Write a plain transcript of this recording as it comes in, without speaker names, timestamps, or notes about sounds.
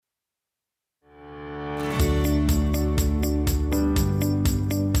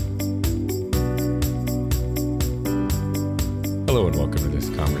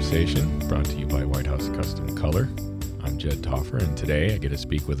Conversation, brought to you by White House Custom Color. I'm Jed Toffer, and today I get to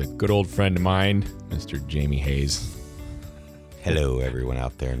speak with a good old friend of mine, Mr. Jamie Hayes. Hello, everyone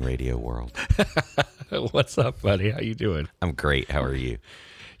out there in radio world. What's up, buddy? How you doing? I'm great. How are you?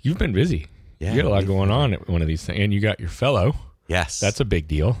 You've been busy. Yeah, you got a lot going on at one of these things, and you got your fellow. Yes. That's a big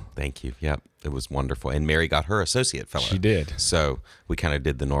deal. Thank you. Yep. It was wonderful. And Mary got her associate fellow. She did. So we kind of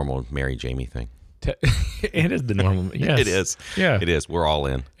did the normal Mary Jamie thing. It is the normal. Yes. It is. Yeah. It is. We're all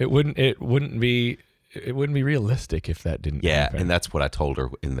in. It wouldn't be realistic if that didn't happen. And that's what I told her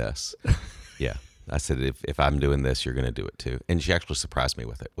in this. Yeah. I said, if I'm doing this, you're going to do it too. And she actually surprised me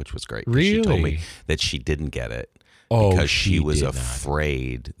with it, which was great. Really? She told me that she didn't get it because she was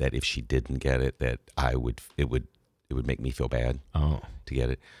afraid that if she didn't get it, that it would make me feel bad to get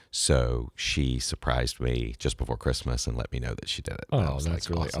it. So she surprised me just before Christmas and let me know that she did it. Oh, that's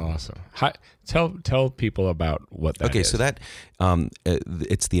really awesome. Tell people about what that is. Okay, so that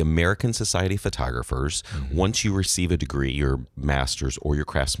it's the American Society of Photographers. Mm-hmm. Once you receive a degree, your master's or your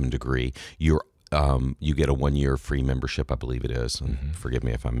craftsman degree, you get a 1-year free membership, I believe it is. And Mm-hmm. forgive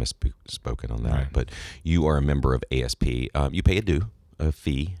me if I'm misspoken on that. Right. But you are a member of ASP. You pay a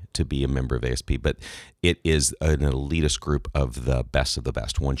fee to be a member of ASP, but it is an elitist group of the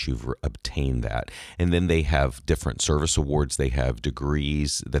best once you've obtained that. And then they have different service awards. They have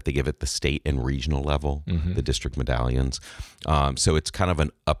degrees that they give at the state and regional level, the district medallions. So it's kind of an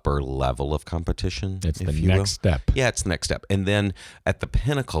upper level of competition. It's the next step. Yeah, it's the next step. And then at the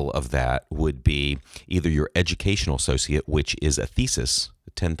pinnacle of that would be either your educational associate, which is a thesis,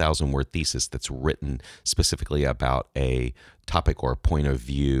 a 10,000 word thesis that's written specifically about a topic or a point of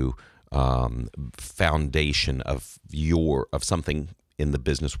view, foundation of something in the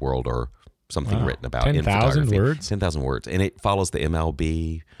business world or something written about 10,000 words? 10,000 words. And it follows the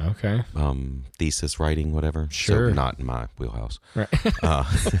MLB thesis writing, whatever. Sure. So not in my wheelhouse. Right.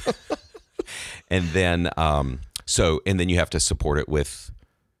 And then you have to support it with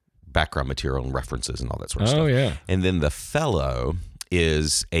background material and references and all that sort of stuff. Oh, yeah. And then the fellow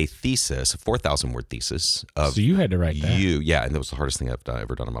is a thesis, a 4,000 word thesis of so you had to write that. Yeah, and that was the hardest thing I've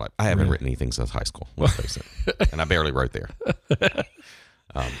ever done in my life. I haven't written anything since high school, let's face it. And I barely wrote there.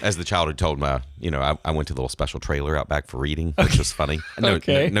 As the child who told me, I went to the little special trailer out back for reading, which was funny. No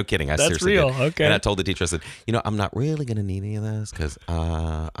kidding. That's seriously real. did. Okay. And I told the teacher, I said, I'm not really going to need any of this because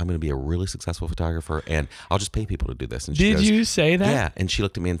I'm going to be a really successful photographer and I'll just pay people to do this. And she goes, you say that? Yeah. And she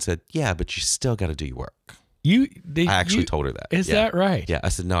looked at me and said, yeah, but you still got to do your work. I actually told her that. Is that right? Yeah. I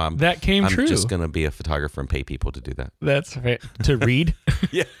said, no, I'm true. just going to be a photographer and pay people to do that. That's fair. To read?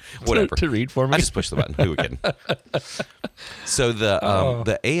 Yeah. Whatever. To read for me? I just pushed the button. Who again? So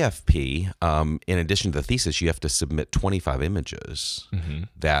the AFP, in addition to the thesis, you have to submit 25 images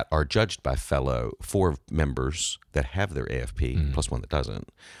that are judged by 4 members that have their AFP, plus one that doesn't.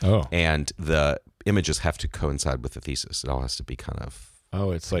 Oh. And the images have to coincide with the thesis. It all has to be kind of...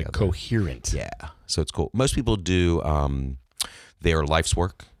 Oh, it's like coherent. Yeah. So it's cool. Most people do their life's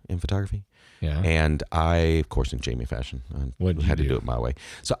work in photography. Yeah. And I, of course, in Jamie fashion, I had to do it my way.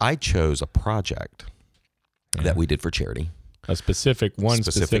 So I chose a project that we did for charity. A specific thing. One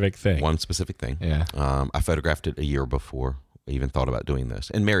specific thing. Yeah. I photographed it a year before I even thought about doing this.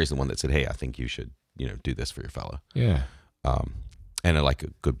 And Mary's the one that said, hey, I think you should, do this for your fellow. Yeah. And like a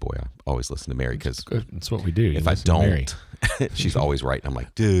good boy, I always listen to Mary because that's what we do. If I don't, she's always right. And I'm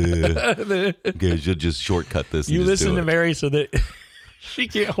like, dude, you'll just shortcut this. You listen to Mary so that she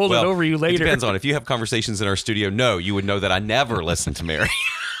can't hold it over you later. It depends on if you have conversations in our studio. No, you would know that I never listen to Mary.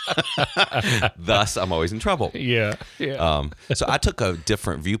 Thus, I'm always in trouble. Yeah. So I took a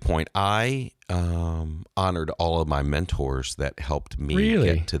different viewpoint. I honored all of my mentors that helped me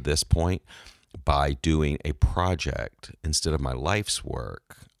get to this point. By doing a project instead of my life's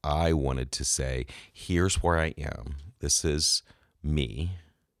work, I wanted to say, here's where I am. This is me.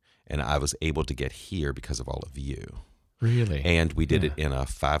 And I was able to get here because of all of you. Really? And we did it in a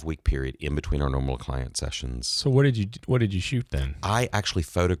 5-week period in between our normal client sessions. So what did you shoot then? I actually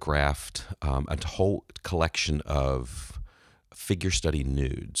photographed a whole collection of figure study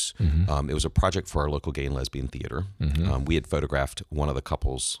nudes. It was a project for our local gay and lesbian theater. We had photographed one of the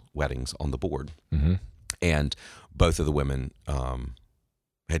couple's weddings on the board. And both of the women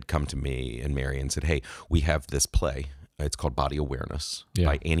had come to me and Mary and said, hey, we have this play. It's called Body Awareness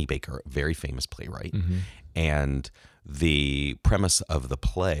by Annie Baker, a very famous playwright. And the premise of the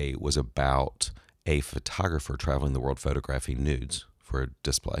play was about a photographer traveling the world photographing nudes for a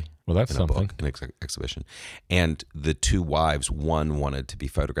display. Well, that's something. Book, an exhibition. And the 2 wives, one wanted to be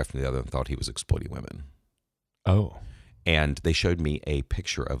photographed and the other thought he was exploiting women. Oh. And they showed me a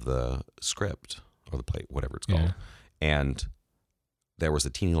picture of the script or the play, whatever it's called. And there was a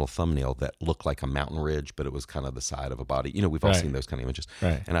teeny little thumbnail that looked like a mountain ridge, but it was kind of the side of a body. You know, we've all seen those kind of images.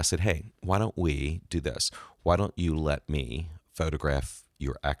 Right. And I said, hey, why don't we do this? Why don't you let me photograph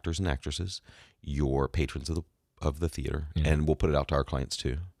your actors and actresses, your patrons of the theater, and we'll put it out to our clients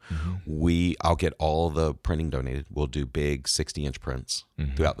too. I'll get all the printing donated. We'll do big 60-inch prints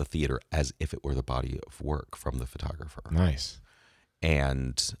throughout the theater as if it were the body of work from the photographer. Nice.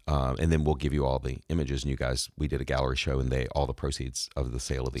 And then we'll give you all the images. And you guys, we did a gallery show, and all the proceeds of the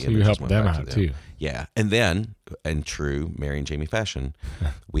sale of the images you helped went them back out to them. too. Yeah, and then in true Mary and Jamie fashion,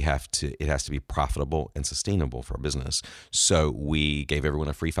 it has to be profitable and sustainable for our business. So we gave everyone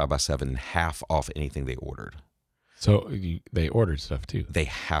a free 5x7, half off anything they ordered. So they ordered stuff too. They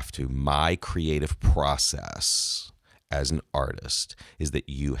have to. My creative process as an artist is that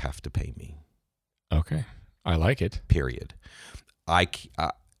you have to pay me. Okay, I like it. Period.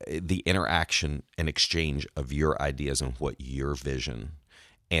 The interaction and exchange of your ideas and what your vision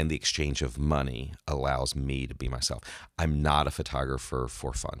and the exchange of money allows me to be myself. I'm not a photographer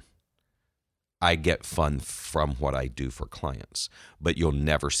for fun. I get fun from what I do for clients, but you'll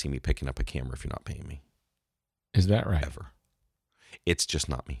never see me picking up a camera if you're not paying me. Is that right? Ever. It's just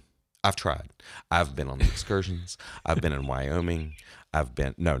not me. I've tried. I've been on the excursions. I've been in Wyoming.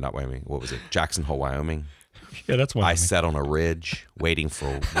 Not Wyoming. What was it? Jackson Hole, Wyoming. Yeah, that's one. I sat on a ridge waiting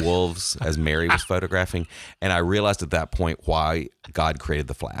for wolves as Mary was photographing, and I realized at that point why God created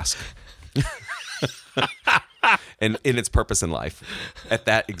the flask and in its purpose in life at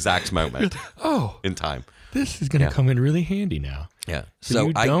that exact moment in time. This is going to come in really handy now. Yeah.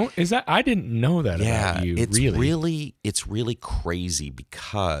 So I didn't know that about you. It's really crazy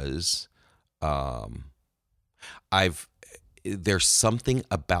because there's something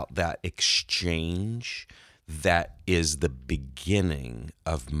about that exchange that is the beginning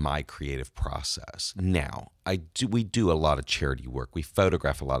of my creative process. Now, we do a lot of charity work. We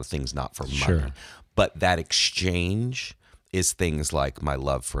photograph a lot of things not for money. But that exchange is things like my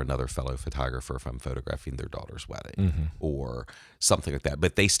love for another fellow photographer if I'm photographing their daughter's wedding or something like that.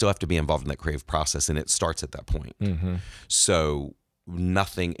 But they still have to be involved in that creative process, and it starts at that point. So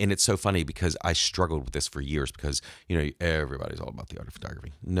nothing, and it's so funny because I struggled with this for years because, you know, everybody's all about the art of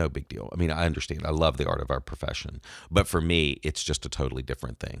photography. No big deal. I mean, I understand. I love the art of our profession. But for me, it's just a totally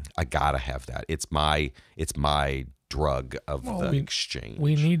different thing. I got to have that. It's my drug of the exchange.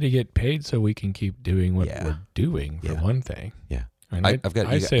 We need to get paid so we can keep doing what we're doing, for one thing. Yeah. And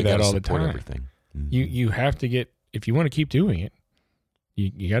I say that all the time. Everything. You have to get, if you want to keep doing it,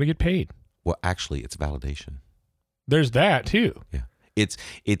 you got to get paid. Well, actually, it's validation. There's that too. Yeah.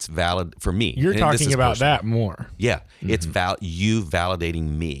 It's valid for me. You're talking about that more. Yeah. It's you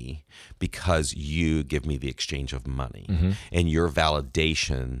validating me because you give me the exchange of money. And your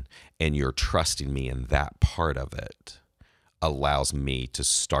validation and your trusting me in that part of it allows me to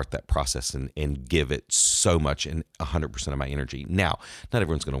start that process and give it so much and 100% of my energy. Now, not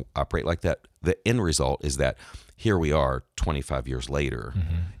everyone's going to operate like that. The end result is that here we are 25 years later,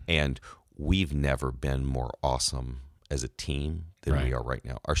 and we've never been more awesome as a team than we are right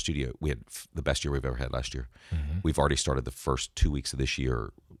now. Our studio, we had the best year we've ever had last year. We've already started the first 2 weeks of this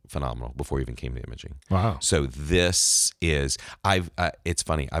year phenomenal before we even came to imaging. Wow. So this is, it's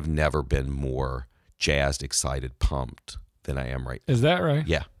funny, I've never been more jazzed, excited, pumped than I am right now. Is that right?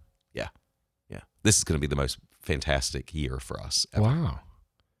 Yeah. This is going to be the most fantastic year for us ever. Wow.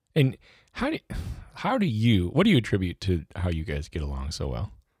 And what do you attribute to how you guys get along so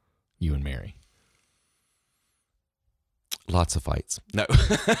well, you and Mary? Lots of fights. No.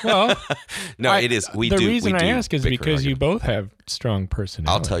 Well, no, it is. The reason I ask is because you both have strong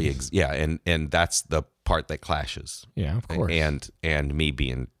personalities. I'll tell you, and that's the part that clashes. Yeah, of course. And me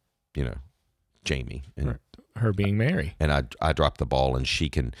being, Jamie. And her being Mary. And I drop the ball, and she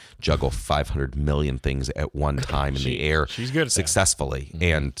can juggle 500 million things at one time in the air. She's good at successfully,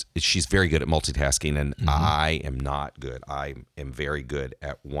 and she's very good at multitasking. And I am not good. I am very good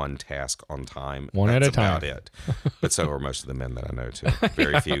at one task on time. One at a time. That's about it. But so are most of the men that I know too.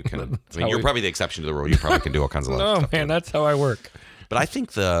 Very few can. I mean, you're probably the exception to the rule. You probably can do all kinds of stuff. No, man, that's how I work. But I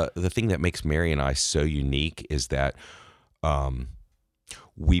think the thing that makes Mary and I so unique is that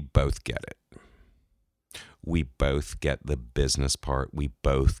we both get it. We both get the business part. We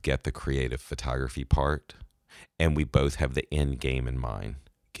both get the creative photography part. And we both have the end game in mind.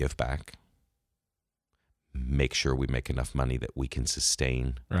 Give back. Make sure we make enough money that we can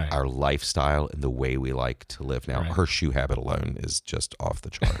sustain our lifestyle and the way we like to live. Now, her shoe habit alone is just off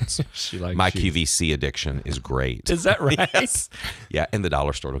the charts. She likes My shoes. QVC addiction is great. Is that right? Yes. Yeah, and the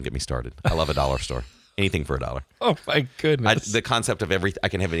dollar store. Don't get me started. I love a dollar store. Anything for $1. Oh my goodness! The concept of I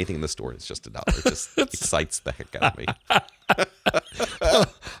can have anything in the store. It's just $1. It just excites the heck out of me.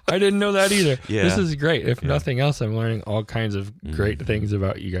 I didn't know that either. Yeah. This is great. If nothing else, I'm learning all kinds of great things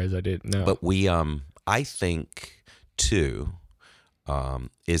about you guys I didn't know. But we, I think too,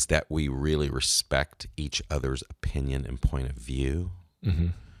 is that we really respect each other's opinion and point of view.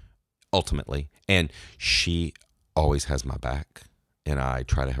 Ultimately, and she always has my back, and I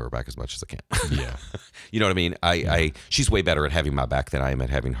try to have her back as much as I can. Yeah. You know what I mean? She's way better at having my back than I am at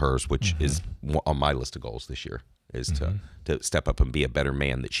having hers, which is on my list of goals this year, is to step up and be a better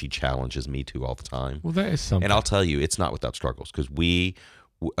man that she challenges me to all the time. Well, that is something. And I'll tell you, it's not without struggles, because we've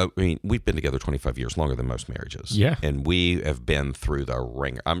been together 25 years, longer than most marriages. Yeah. And we have been through the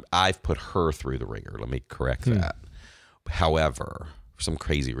ringer. I've put her through the ringer. Let me correct that. However, for some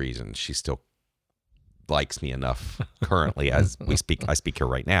crazy reason, she still likes me enough currently as we speak. I speak here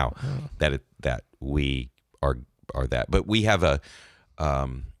right now that we are that. But we have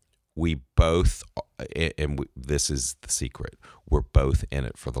we both, and this is the secret, we're both in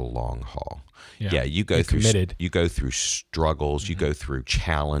it for the long haul. Yeah, you go through committed. You go through struggles, you go through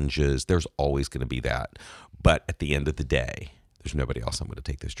challenges. There's always going to be that. But at the end of the day, there's nobody else I'm going to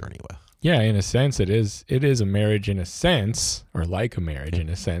take this journey with. Yeah, in a sense, it is a marriage in a sense, or like a marriage in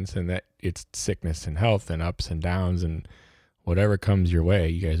a sense, in that it's sickness and health and ups and downs and whatever comes your way,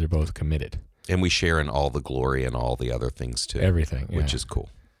 you guys are both committed. And we share in all the glory and all the other things too. Everything, which is cool.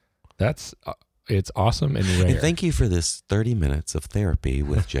 That's it's awesome and rare. And thank you for this 30 minutes of therapy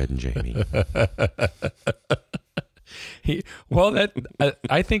with Jed and Jamie.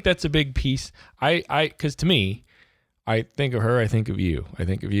 I think that's a big piece. Because to me, I think of her, I think of you. I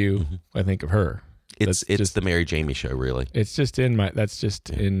think of you, I think of her. It's just the Mary Jamie show, really. It's just in my. That's just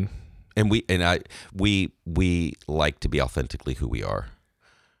in. And we like to be authentically who we are.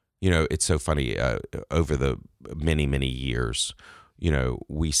 You know, it's so funny. Over the many years, you know,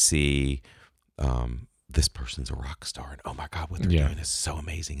 we see this person's a rock star, and oh my God, what they're doing is so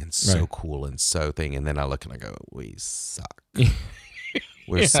amazing and so cool and so thing. And then I look and I go, we suck.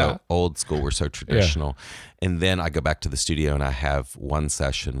 We're so old school. We're so traditional. Yeah. And then I go back to the studio and I have one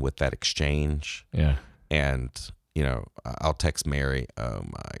session with that exchange. Yeah. And, you know, I'll text Mary, oh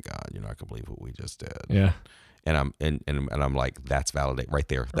my God, you're not going to believe what we just did. Yeah. And I'm like, that's validate right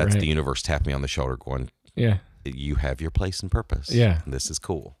there. That's the universe tapping me on the shoulder going, yeah, you have your place and purpose. Yeah. And this is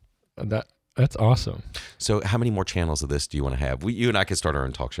cool. That's awesome. So how many more channels of this do you want to have? You and I could start our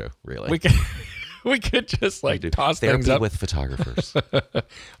own talk show, really. We could just like toss therapy things up with photographers.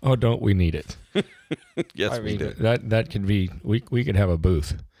 Oh, don't we need it? Yes, we do. That could be. We could have a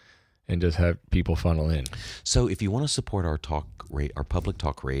booth and just have people funnel in. So if you want to support our public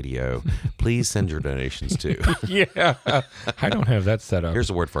talk radio, please send your donations too. Yeah, I don't have that set up.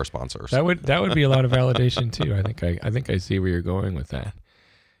 Here's a word for our sponsors. That would be a lot of validation too. I think I see where you're going with that.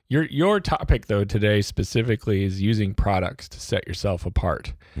 Your topic, though, today specifically is using products to set yourself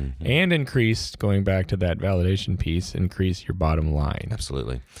apart and increase, going back to that validation piece, increase your bottom line.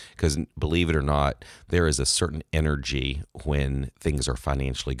 Absolutely. Because believe it or not, there is a certain energy when things are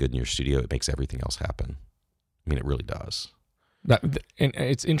financially good in your studio. It makes everything else happen. I mean, it really does. And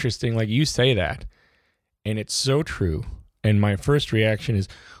it's interesting, like you say that, and it's so true. And my first reaction is,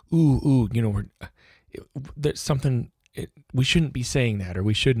 ooh, you know, there's something... we shouldn't be saying that, or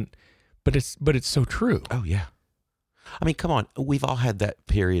we shouldn't, but it's so true. Oh yeah. I mean, come on. We've all had that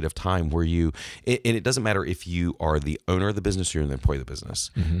period of time where and it doesn't matter if you are the owner of the business or you're the employee of the business.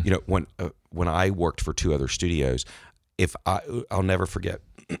 You know, when I worked for 2 other studios, I'll never forget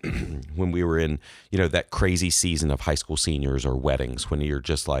when we were in, you know, that crazy season of high school seniors or weddings, when you're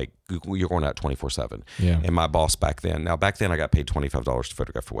just like, you're going out 24/7. Yeah. And my boss back then I got paid $25 to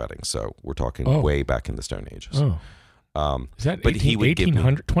photograph a wedding. So we're talking way back in the Stone Ages. Oh. Is that but he would give me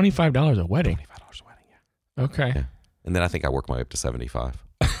 $1,800, $25 a wedding? $25 a wedding, yeah. Okay. Yeah. And then I think I worked my way up to 75.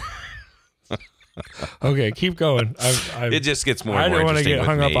 Okay, keep going. It just gets more and I more don't want to interesting get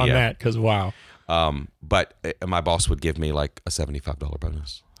hung with up on me, that, because wow. But my boss would give me like a $75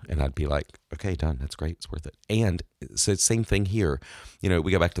 bonus. And I'd be like, okay, done. That's great. It's worth it. And so same thing here. You know,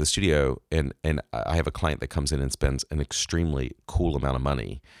 we go back to the studio and I have a client that comes in and spends an extremely cool amount of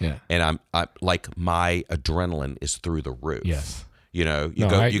money. Yeah. And I'm like, my adrenaline is through the roof. Yes. You know,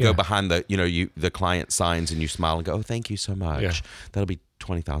 you go behind the client signs and you smile and go, oh, thank you so much. Yeah. That'll be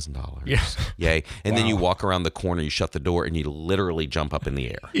 $20,000. Yeah. Yay. And then you walk around the corner, you shut the door, and you literally jump up in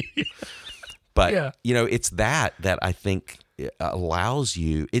the air. But, you know, it's that I think allows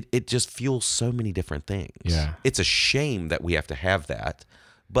you, it just fuels so many different things. Yeah. It's a shame that we have to have that,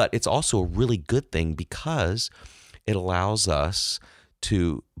 but it's also a really good thing because it allows us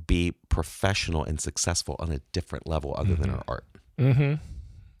to be professional and successful on a different level other than our art. Mm-hmm.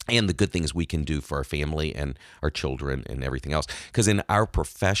 and the good things we can do for our family and our children and everything else. Because in our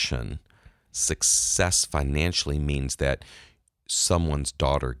profession, success financially means that someone's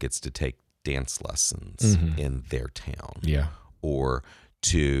daughter gets to take dance lessons in their town. Yeah. Or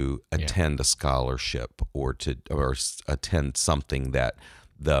to attend a scholarship or attend something that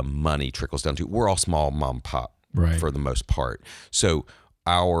the money trickles down to. We're all small mom pop for the most part. So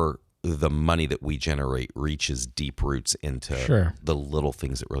the money that we generate reaches deep roots into the little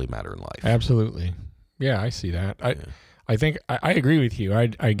things that really matter in life. Absolutely. Yeah, I see that. I think I agree with you. I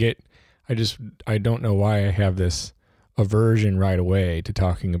don't know why I have this aversion right away to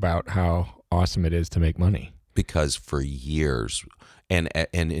talking about how awesome it is to make money. Because for years, and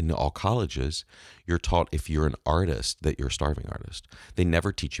in all colleges, you're taught if you're an artist that you're a starving artist. They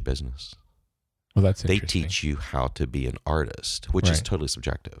never teach you business. Well, that's They interesting. teach you how to be an artist, which is totally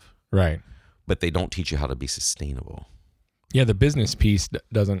subjective. Right. But they don't teach you how to be sustainable. Yeah, the business piece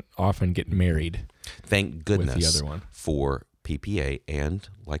doesn't often get married. Thank goodness with the other one. for PPA and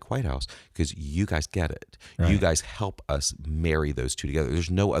like White House, because you guys get it. Right. You guys help us marry those two together.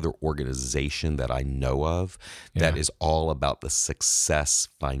 There's no other organization that I know of that is all about the success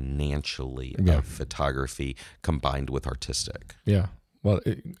financially of photography combined with artistic. Yeah. Well,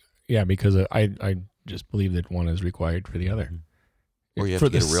 because I just believe that one is required for the other. Or you have for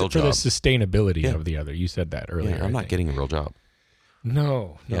to get a real for job. the sustainability of the other. You said that earlier. Yeah, I'm not getting a real job.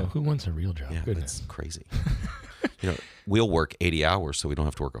 No. Who wants a real job? Yeah, Goodness. that's crazy. We'll work 80 hours so we don't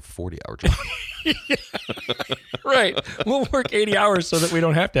have to work a 40-hour job. Right. We'll work 80 hours so that we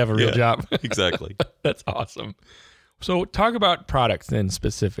don't have to have a real job. Exactly. That's awesome. So talk about products then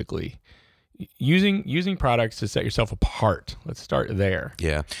specifically. Using products to set yourself apart. Let's start there.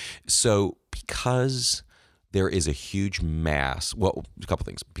 Yeah. So because there is a huge mass, well, a couple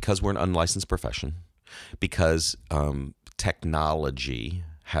things. Because we're an unlicensed profession, because technology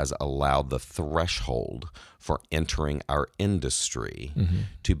has allowed the threshold for entering our industry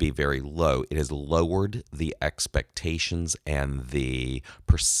to be very low. It has lowered the expectations and the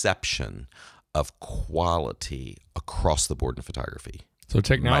perception of quality across the board in photography. So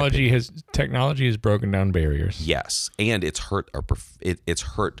technology has broken down barriers. Yes, and it's hurt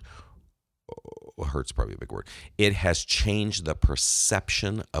hurt's probably a big word. It has changed the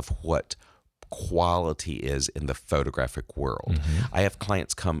perception of what quality is in the photographic world. I have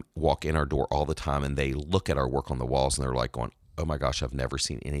clients walk in our door all the time and they look at our work on the walls and they're like going, oh my gosh, I've never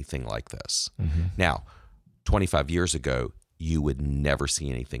seen anything like this. Now, 25 years ago, you would never see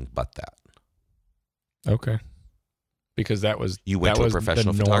anything but that. Okay. Because that was You went to a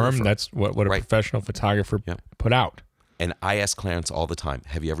professional the norm. photographer. That's what a professional photographer put out. And I ask clients all the time,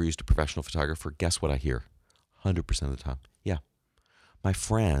 have you ever used a professional photographer? Guess what I hear? 100% of the time. Yeah. My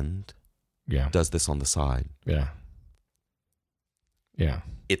friend does this on the side. Yeah.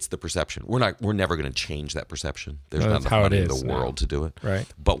 It's the perception. We're never going to change that perception. There's No, not that's enough how money it in is the now. world to do it. Right.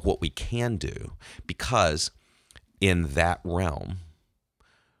 But what we can do, because in that realm,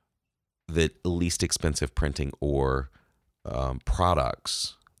 the least expensive printing or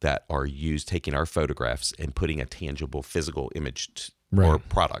products that are used, taking our photographs and putting a tangible physical image or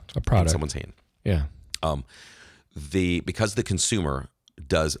product in someone's hand. Yeah. Because the consumer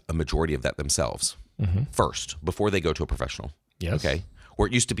does a majority of that themselves first before they go to a professional. Yes. Okay. Or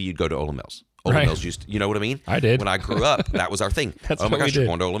it used to be you'd go to Olin Mills. Olin Mills used to, you know what I mean? I did. When I grew up, that was our thing. That's oh my what we gosh, you're did.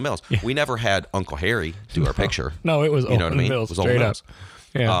 going to Olin Mills. Yeah. We never had Uncle Harry do our picture. No, it was you know what I Olin mean? Mills. It was Olin Straight Mills. up.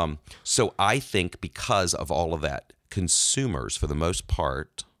 Yeah. So I think because of all of that, consumers, for the most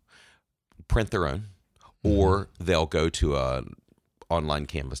part, print their own, or they'll go to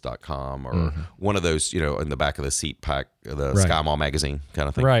onlinecanvas.com or one of those, in the back of the seat pack, the Sky Mall magazine kind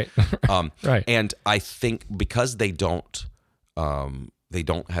of thing. Right. Right. And I think because they don't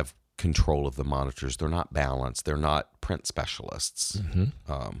have control of the monitors, they're not balanced, they're not print specialists.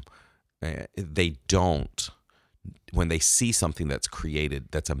 They don't. When they see something that's created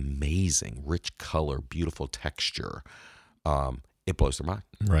that's amazing, rich color, beautiful texture, it blows their mind.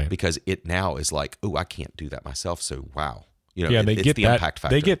 Right. Because it now is like, oh, I can't do that myself. So wow. They it's get the that impact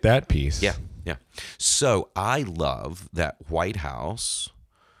factor. They get that piece. Yeah. So I love that White House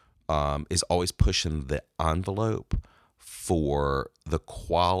is always pushing the envelope for the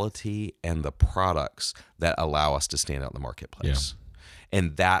quality and the products that allow us to stand out in the marketplace.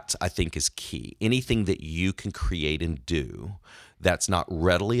 And that, I think, is key. Anything that you can create and do that's not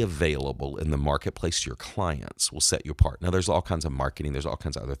readily available in the marketplace to your clients will set you apart. Now, there's all kinds of marketing. There's all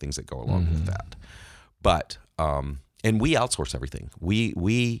kinds of other things that go along with that. But, and we outsource everything.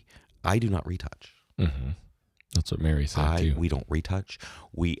 I do not retouch. That's what Mary said too. We don't retouch.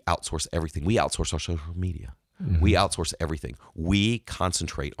 We outsource everything. We outsource our social media. We outsource everything. We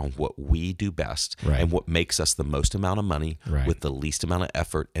concentrate on what we do best and what makes us the most amount of money with the least amount of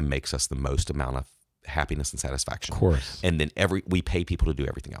effort and makes us the most amount of happiness and satisfaction. Of course. And then we pay people to do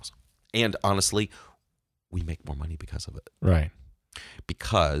everything else. And honestly, we make more money because of it. Right.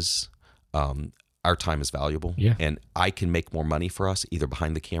 Because our time is valuable. Yeah. And I can make more money for us either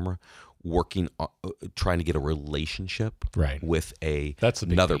behind the camera, working, trying to get a relationship with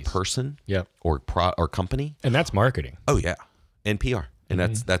another person or company. And that's marketing. Oh, yeah. And PR. And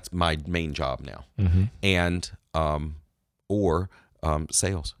that's my main job now. And or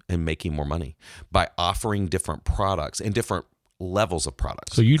sales and making more money by offering different products and different levels of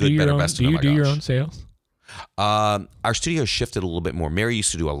products. So you do your own sales? Our studio shifted a little bit more. Mary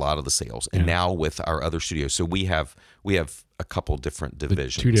used to do a lot of the sales, and now with our other studios, so we have a couple different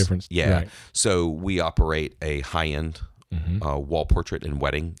divisions. Two different, Right. So we operate a high-end wall portrait and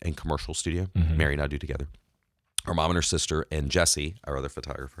wedding and commercial studio. Mary and I do together. Our mom and her sister and Jesse, our other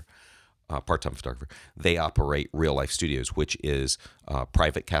photographer, part-time photographer, they operate Real Life Studios, which is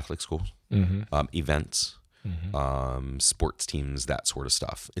private Catholic schools, events, sports teams, that sort of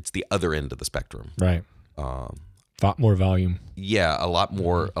stuff. It's the other end of the spectrum. Right. Lot more volume. Yeah, a lot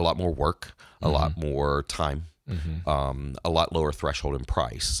more work, a lot more time, a lot lower threshold in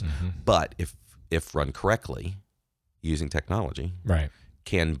price. But if run correctly, using technology,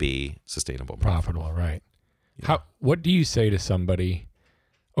 can be sustainable, profitable. Right. Yeah. What do you say to somebody?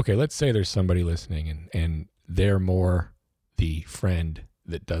 Okay, let's say there's somebody listening and they're more the friend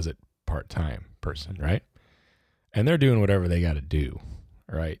that does it part-time person, right? And they're doing whatever they got to do,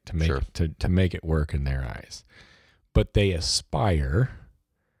 right, to make to make it work in their eyes. But they aspire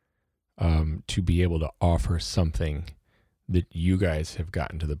to be able to offer something that you guys have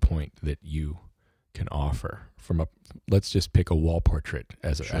gotten to the point that you can offer let's just pick a wall portrait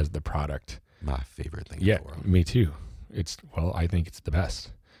as the product. My favorite thing. Yeah, me too. I think it's the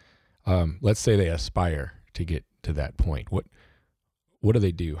best. Let's say they aspire to get to that point. What do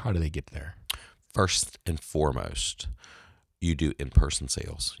they do? How do they get there? First and foremost, you do in-person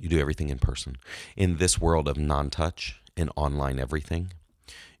sales. You do everything in person. In this world of non-touch and online everything,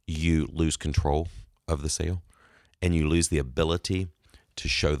 you lose control of the sale and you lose the ability to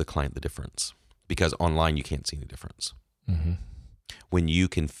show the client the difference, because online you can't see any difference. When you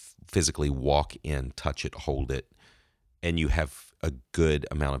can physically walk in, touch it, hold it, and you have a good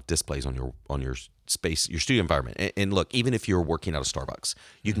amount of displays on your space, your studio environment. And look, even if you're working out of Starbucks,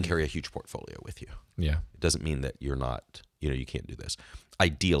 you can carry a huge portfolio with you. Yeah. It doesn't mean that you're not, you can't do this.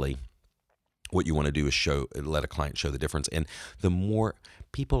 Ideally, what you want to do is let a client show the difference. And the more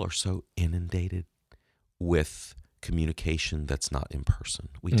people are so inundated with communication that's not in person.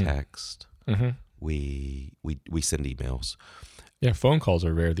 We text, we send emails. Yeah, phone calls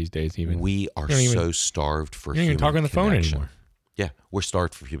are rare these days. Even we are so starved for human connection. You don't even talk on the phone anymore. Yeah, we're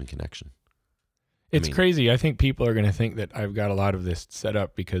starved for human connection. It's crazy. I think people are going to think that I've got a lot of this set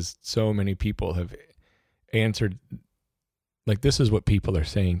up because so many people have answered. Like, this is what people are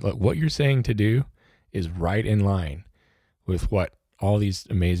saying. Look, what you're saying to do is right in line with what all these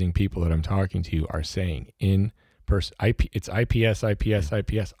amazing people that I'm talking to are saying in person. It's IPS.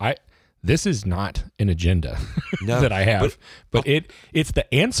 This is not an agenda that I have, but it's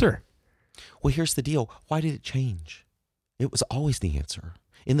the answer. Well, here's the deal. Why did it change? It was always the answer.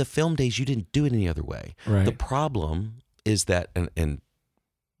 In the film days, you didn't do it any other way. Right. The problem is that, and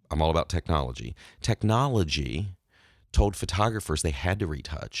I'm all about technology. Technology told photographers they had to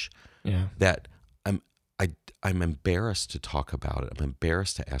retouch. Yeah. That I'm embarrassed to talk about it. I'm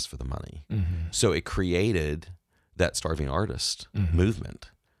embarrassed to ask for the money. So it created that starving artist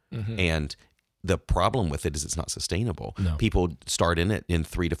movement. And the problem with it is it's not sustainable. No. People start in it in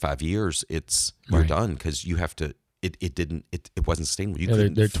 3 to 5 years. You're done because you have to. It wasn't sustainable.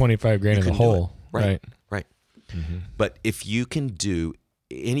 They're $25,000 in the hole. Right. But if you can do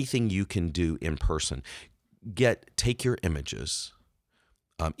anything you can do in person, take your images,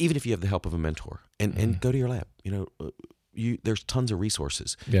 even if you have the help of a mentor, and go to your lab. There's tons of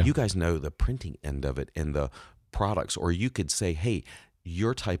resources. Yeah. You guys know the printing end of it and the products, or you could say, hey,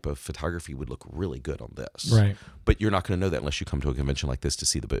 your type of photography would look really good on this. Right. But you're not going to know that unless you come to a convention like this to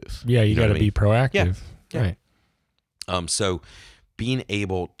see the booth. Yeah, you got to be proactive. Yeah. Right. So being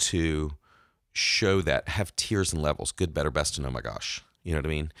able to show that, have tiers and levels, good, better, best, and oh my gosh. You know what I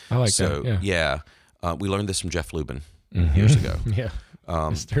mean? I like that. Yeah. We learned this from Jeff Lubin years ago. Yeah.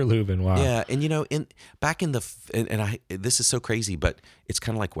 Mr. Lubin, wow. Yeah, and this is so crazy, but it's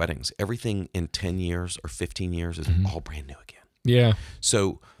kind of like weddings. Everything in 10 years or 15 years is all brand new again. Yeah.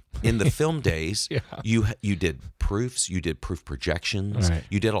 So in the film days, you did proofs, you did proof projections,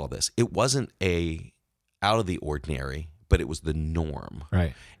 you did all this. It wasn't a out of the ordinary, but it was the norm.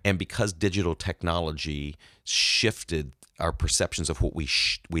 Right. And because digital technology shifted our perceptions of what we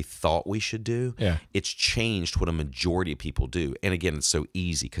thought we should do, Yeah. it's changed what a majority of people do. And again, it's so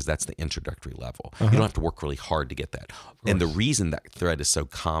easy because that's the introductory level. You don't have to work really hard to get that. And the reason that thread is so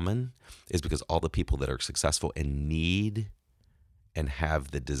common is because all the people that are successful and need and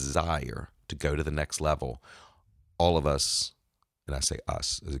have the desire to go to the next level, all of us, and I say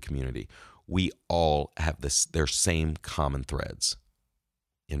us as a community, we all have their same common threads.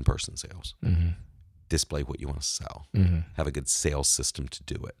 In-person sales. Mm-hmm. Display what you want to sell. Mm-hmm. Have a good sales system to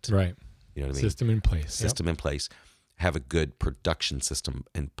do it. Right. You know what I mean? System in place. System in place. Have a good production system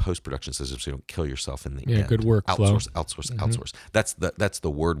and post-production system so you don't kill yourself in the Yeah, end. good workflow. Outsource. That's the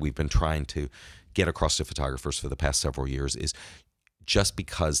word we've been trying to get across to photographers for the past several years is just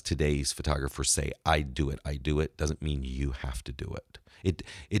because today's photographers say, I do it, doesn't mean you have to do it.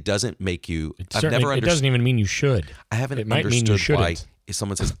 It doesn't make you... It doesn't even mean you should. I haven't It might mean you understood why shouldn't. if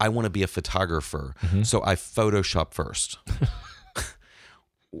someone says, I want to be a photographer, so I Photoshop first.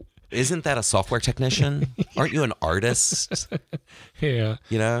 Isn't that a software technician? Aren't you an artist? Yeah.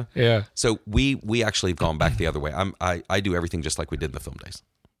 You know? Yeah. So we actually have gone back the other way. I do everything just like we did in the film days.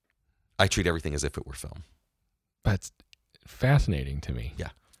 I treat everything as if it were film. That's fascinating to me. Yeah.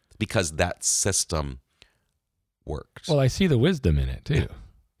 Because that system works. Well, I see the wisdom in it too.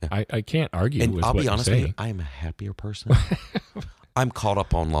 Yeah. I can't argue and with I'll what be honest you're with saying. you, I am a happier person. I'm caught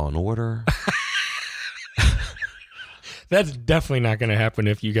up on Law and Order. That's definitely not going to happen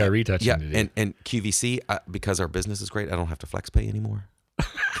if you got retouching Yeah, to do. and QVC, because our business is great, I don't have to flex pay anymore.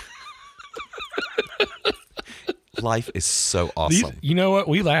 Life is so awesome. You know what?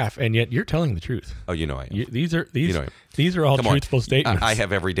 We laugh, and yet you're telling the truth. Oh, you know I am. These are I am. these are all Come on. truthful statements. I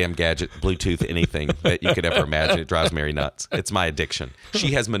have every damn gadget, Bluetooth, anything that you could ever imagine. It drives Mary nuts. It's my addiction.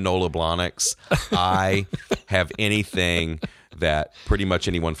 She has Manolo Blahniks. I have anything that pretty much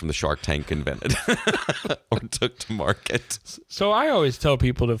anyone from the Shark Tank invented or took to market. So I always tell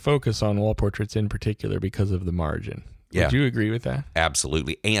people to focus on wall portraits in particular because of the margin. Yeah. Would you agree with that?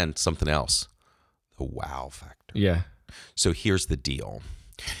 Absolutely. And something else, the wow factor. Yeah. So here's the deal.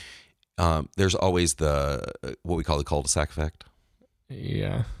 There's always what we call the cul-de-sac effect.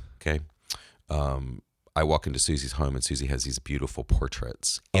 Yeah. Okay. I walk into Susie's home and Susie has these beautiful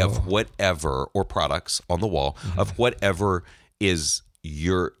portraits of whatever, or products on the wall of whatever is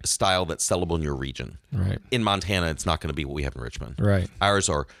your style that's sellable in your region. Right. In Montana, it's not going to be what we have in Richmond. Right. Ours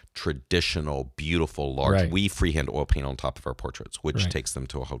are traditional, beautiful, large. Right. We freehand oil paint on top of our portraits, which Right. takes them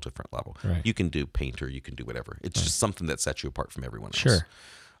to a whole different level. Right. You can do painter, you can do whatever. It's just something that sets you apart from everyone else. Sure.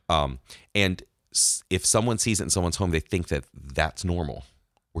 And if someone sees it in someone's home, they think that that's normal.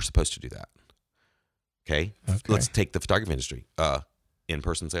 We're supposed to do that. Okay? Let's take the photography industry.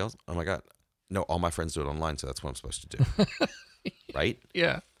 In-person sales. Oh my God. No, all my friends do it online, so that's what I'm supposed to do. Right?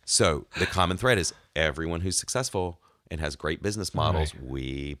 Yeah. So the common thread is everyone who's successful and has great business models, Right.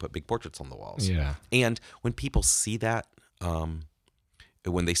 we put big portraits on the walls. Yeah. And when people see that,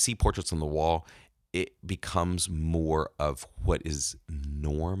 when they see portraits on the wall, it becomes more of what is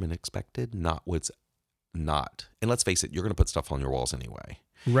norm and expected, not what's not. And let's face it, you're going to put stuff on your walls anyway.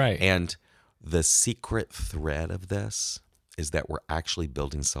 Right. And the secret thread of this is that we're actually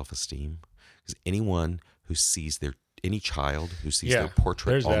building self-esteem. Because any child who sees their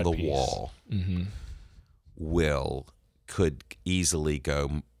portrait there's on that the piece. wall could easily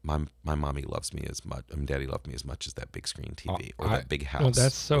go, my mommy loves me as much, daddy loved me as much as that big screen TV or that big house. Well,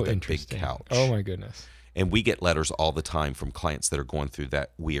 that's so or that interesting. big couch. Oh my goodness. And we get letters all the time from clients that are going through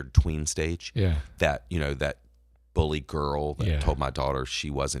that weird tween stage. Yeah. That, that bully girl that Yeah. told my daughter she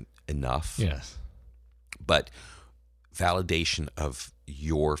wasn't enough. Yes. But validation of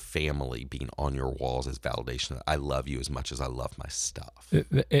your family being on your walls is validation that I love you as much as I love my stuff.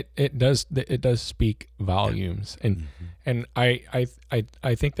 It does speak volumes, and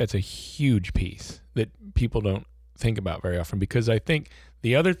I think that's a huge piece that people don't think about very often, because I think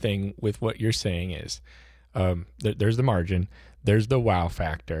the other thing with what you're saying is there's the margin, there's the wow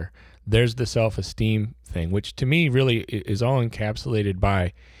factor, there's the self-esteem thing, which to me really is all encapsulated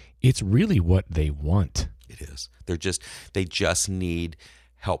by it's really what they want. It is. They just need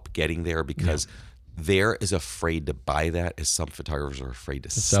help getting there, because they're as afraid to buy that as some photographers are afraid to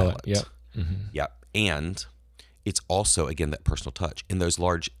sell it. Yep. Yep. And it's also, again, that personal touch. In those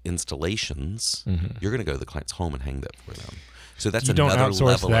large installations, you're going to go to the client's home and hang that for them. So that's You don't another outsource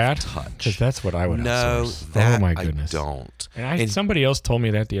level that? of touch. Because that's what I would No, outsource. that Oh my goodness. I don't. And somebody else told me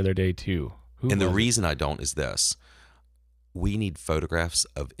that the other day too. And the reason I don't is this. we need photographs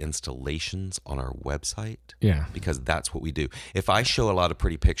of installations on our website. Yeah. Because that's what we do. If I show a lot of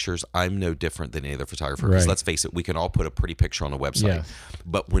pretty pictures, I'm no different than any other photographer. Because let's face it, we can all put a pretty picture on a website. Yes.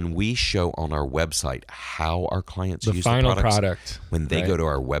 But when we show on our website how our clients use the final products, product, when they go to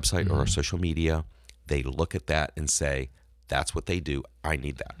our website or our social media, they look at that and say, that's what they do. I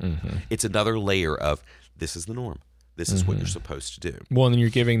need that. It's another layer of, this is the norm. This is what you're supposed to do. Well, and you're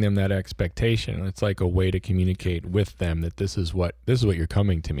giving them that expectation. It's like a way to communicate with them that this is what you're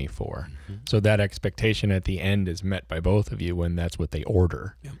coming to me for. So that expectation at the end is met by both of you when that's what they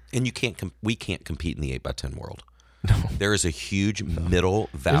order. Yeah. And we can't compete in the 8x10 world. No. There is a huge middle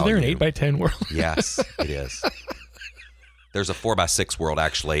value. Is there an 8x10 world? Yes, it is. There's a 4x6 world,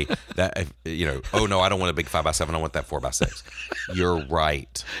 actually. That oh no, I don't want a big 5x7. I want that 4x6. You're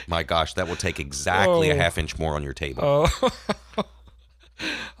right. My gosh, that will take exactly a half inch more on your table. Oh,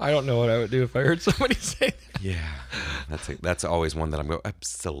 I don't know what I would do if I heard somebody say that. Yeah, that's always one that I'm going.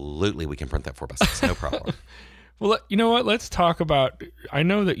 Absolutely, we can print that 4x6, no problem. Well, you know what? Let's talk about. I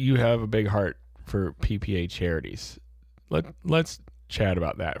know that you have a big heart for PPA charities. Let's chat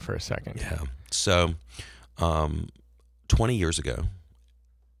about that for a second. Yeah. So, 20 years ago,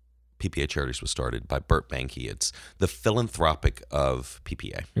 PPA Charities was started by Burt Banky. It's the philanthropic of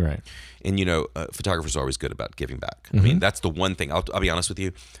PPA. Right. And photographers are always good about giving back. I mean, that's the one thing. I'll be honest with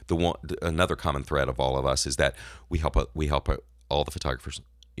you. Another common thread of all of us is that we help all the photographers.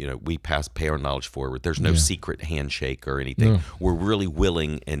 We pay our knowledge forward. There's no secret handshake or anything. No. We're really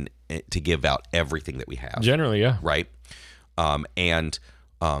willing to give out everything that we have. Generally, yeah. Right. And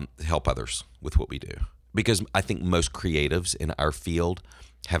help others with what we do. Because I think most creatives in our field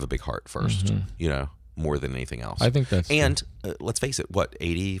have a big heart first, more than anything else. I think that's and let's face it,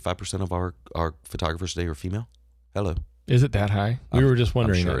 85% of our photographers today are female? Hello. Is it that high? We were just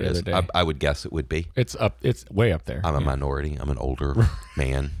wondering sure that the other day. I would guess it would be. It's way up there. I'm a minority. I'm an older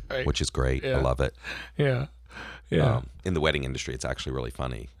man, right. Which is great. Yeah. I love it. Yeah. Yeah. In the wedding industry, it's actually really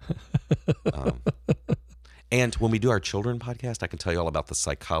funny. And when we do our children podcast, I can tell you all about the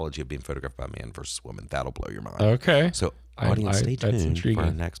psychology of being photographed by a man versus woman. That'll blow your mind. Okay. So, audience, stay tuned for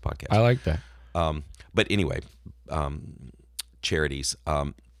our next podcast. I like that. But anyway, charities.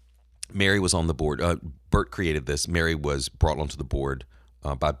 Mary was on the board. Burt created this. Mary was brought onto the board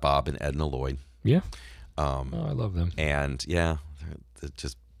by Bob and Edna Lloyd. Yeah. I love them. And they're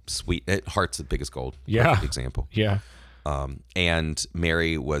just sweet. Heart's the biggest gold. Yeah. Perfect example. Yeah. And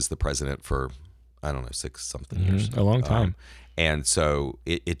Mary was the president for, I don't know, 6-something years. A long time. And so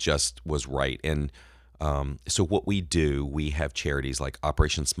it just was right. And so what we do, we have charities like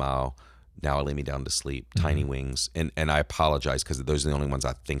Operation Smile, Now I Lay Me Down to Sleep, Tiny Wings. And I apologize because those are the only ones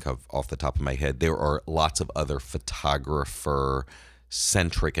I think of off the top of my head. There are lots of other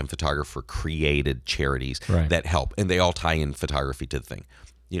photographer-centric and photographer-created charities that help. And they all tie in photography to the thing.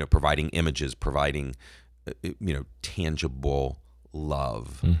 Providing images, providing, tangible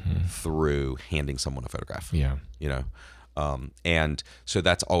love through handing someone a photograph. Yeah. And so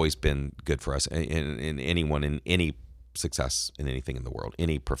that's always been good for us. And anyone in any success in anything in the world,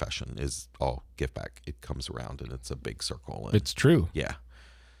 any profession is all give back. It comes around and it's a big circle. And, it's true. Yeah.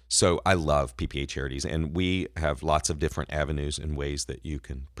 So I love PPA charities, and we have lots of different avenues and ways that you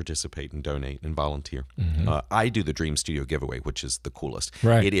can participate and donate and volunteer. I do the Dream Studio giveaway, which is the coolest.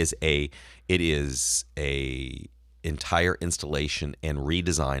 Right. It is a entire installation and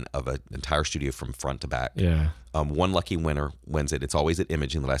redesign of an entire studio from front to back. Yeah. One lucky winner wins it. It's always at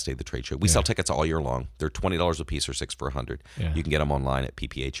Imaging the last day of the trade show. We sell tickets all year long. They're $20 a piece or 6 for $100. Yeah. You can get them online at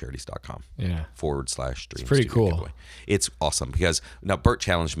ppacharities.com. Yeah. /Dream It's pretty cool. Giveaway. It's awesome because now Burt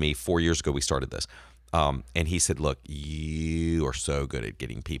challenged me 4 years ago. We started this. And he said, look, you are so good at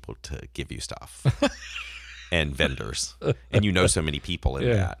getting people to give you stuff and vendors. And so many people in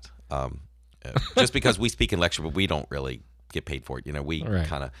that. Just because we speak and lecture, but we don't really get paid for it. We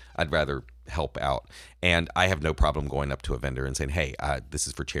I'd rather help out. And I have no problem going up to a vendor and saying, hey, this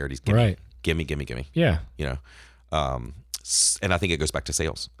is for charities. Give me. Yeah. And I think it goes back to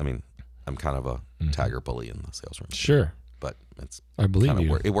sales. I mean, I'm kind of a tiger bully in the sales room. Sure. But I believe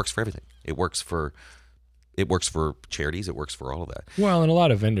you. It works for everything. It works for charities. It works for all of that. Well, and a lot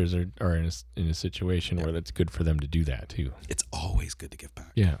of vendors are in a situation where it's good for them to do that too. It's always good to give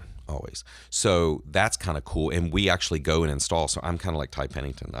back. Yeah. Always. So that's kind of cool. And we actually go and install. So I'm kind of like Ty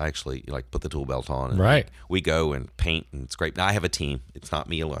Pennington. I actually put the tool belt on. And we go and paint and scrape. Now I have a team. It's not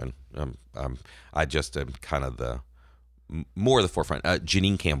me alone. I just am kind of the more the forefront.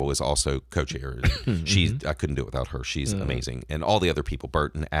 Janine Campbell is also co-chair. I couldn't do it without her. She's amazing. And all the other people,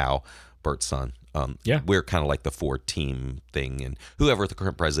 Bert and Al, Bert's son. We're kind of like the 4-team thing, and whoever the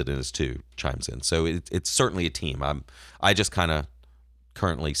current president is too chimes in. So it's certainly a team. I just kind of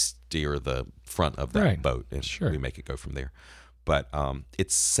currently steer the front of that boat, and we make it go from there. But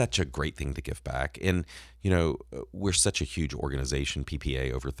it's such a great thing to give back. And, we're such a huge organization,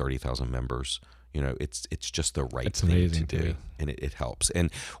 PPA, over 30,000 members. It's just the right thing to do, and it helps.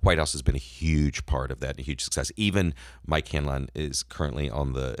 And White House has been a huge part of that, and a huge success. Even Mike Hanlon is currently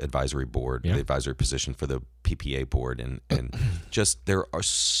on the advisory board, the advisory position for the PPA board, and just there are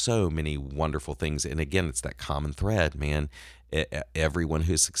so many wonderful things. And again, it's that common thread, man. Everyone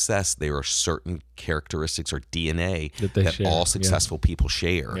who has success, there are certain characteristics or DNA that all successful people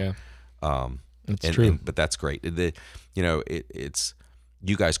share. Yeah, it's true. But that's great. It's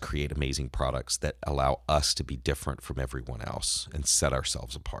you guys create amazing products that allow us to be different from everyone else and set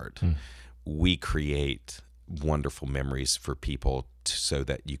ourselves apart. We create wonderful memories for people so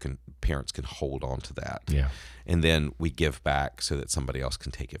that parents can hold on to that. Yeah. And then we give back so that somebody else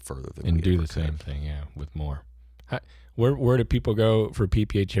can take it further than and do the same thing. Yeah, with more. Where do people go for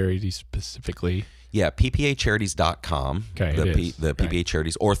PPA Charities specifically? Yeah, ppacharities.com. Okay, the PPA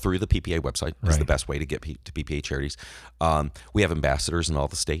Charities, or through the PPA website is the best way to get to PPA Charities. We have ambassadors in all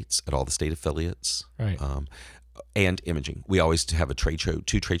the states, at all the state affiliates. Right. And imaging. We always have a trade show,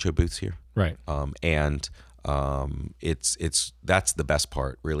 2 trade show booths here. Right. It's that's the best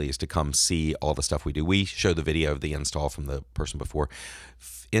part, really, is to come see all the stuff we do. We show the video of the install from the person before.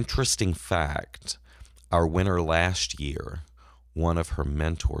 Interesting fact, our winner last year, one of her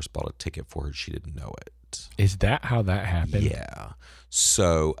mentors bought a ticket for her. She didn't know it. Is that how that happened? Yeah.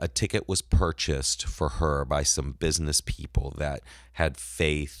 So a ticket was purchased for her by some business people that had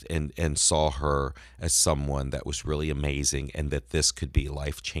faith and saw her as someone that was really amazing and that this could be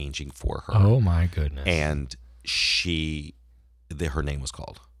life-changing for her. Oh, my goodness. And her name was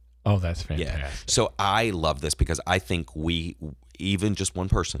called. Oh, that's fantastic. Yeah. So I love this because I think even just one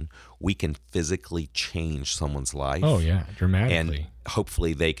person, we can physically change someone's life. Oh, yeah, dramatically. And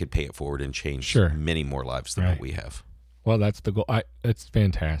hopefully they could pay it forward and change many more lives than what we have. Well, that's the goal. That's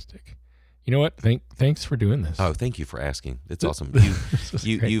fantastic. You know what? Thanks for doing this. Oh, thank you for asking. It's awesome.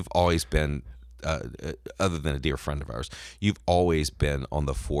 You've always been, other than a dear friend of ours, you've always been on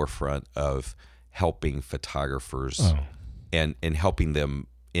the forefront of helping photographers and helping them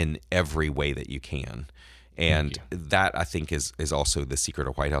in every way that you can. And that, I think, is also the secret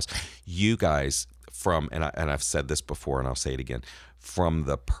of White House. You guys, and I've said this before and I'll say it again, from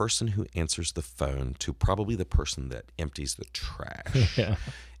the person who answers the phone to probably the person that empties the trash,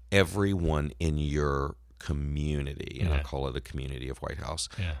 everyone in your community, and I call it a community of White House,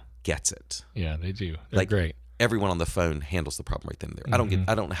 gets it. Yeah, they do. They're great. Everyone on the phone handles the problem right then and there. Mm-hmm.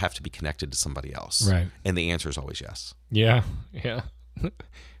 I don't have to be connected to somebody else. Right. And the answer is always yes. Yeah. Yeah.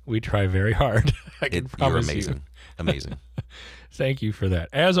 We try very hard. I can promise you're amazing. You. Amazing. Thank you for that.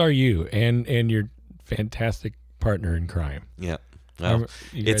 As are you and your fantastic partner in crime. Yeah. Well,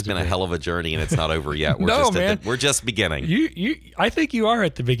 it's been a hell of a journey, and it's not over yet. We're just beginning. I think you are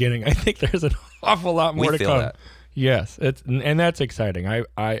at the beginning. I think there's an awful lot more to come. That. Yes, and that's exciting.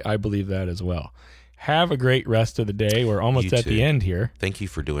 I believe that as well. Have a great rest of the day. We're almost at the end here. Thank you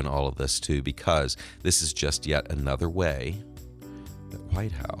for doing all of this too, because this is just yet another way that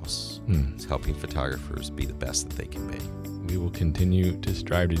White House is helping photographers be the best that they can be. We will continue to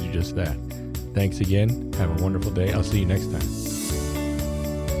strive to do just that. Thanks again. Have a wonderful day. I'll see you next time.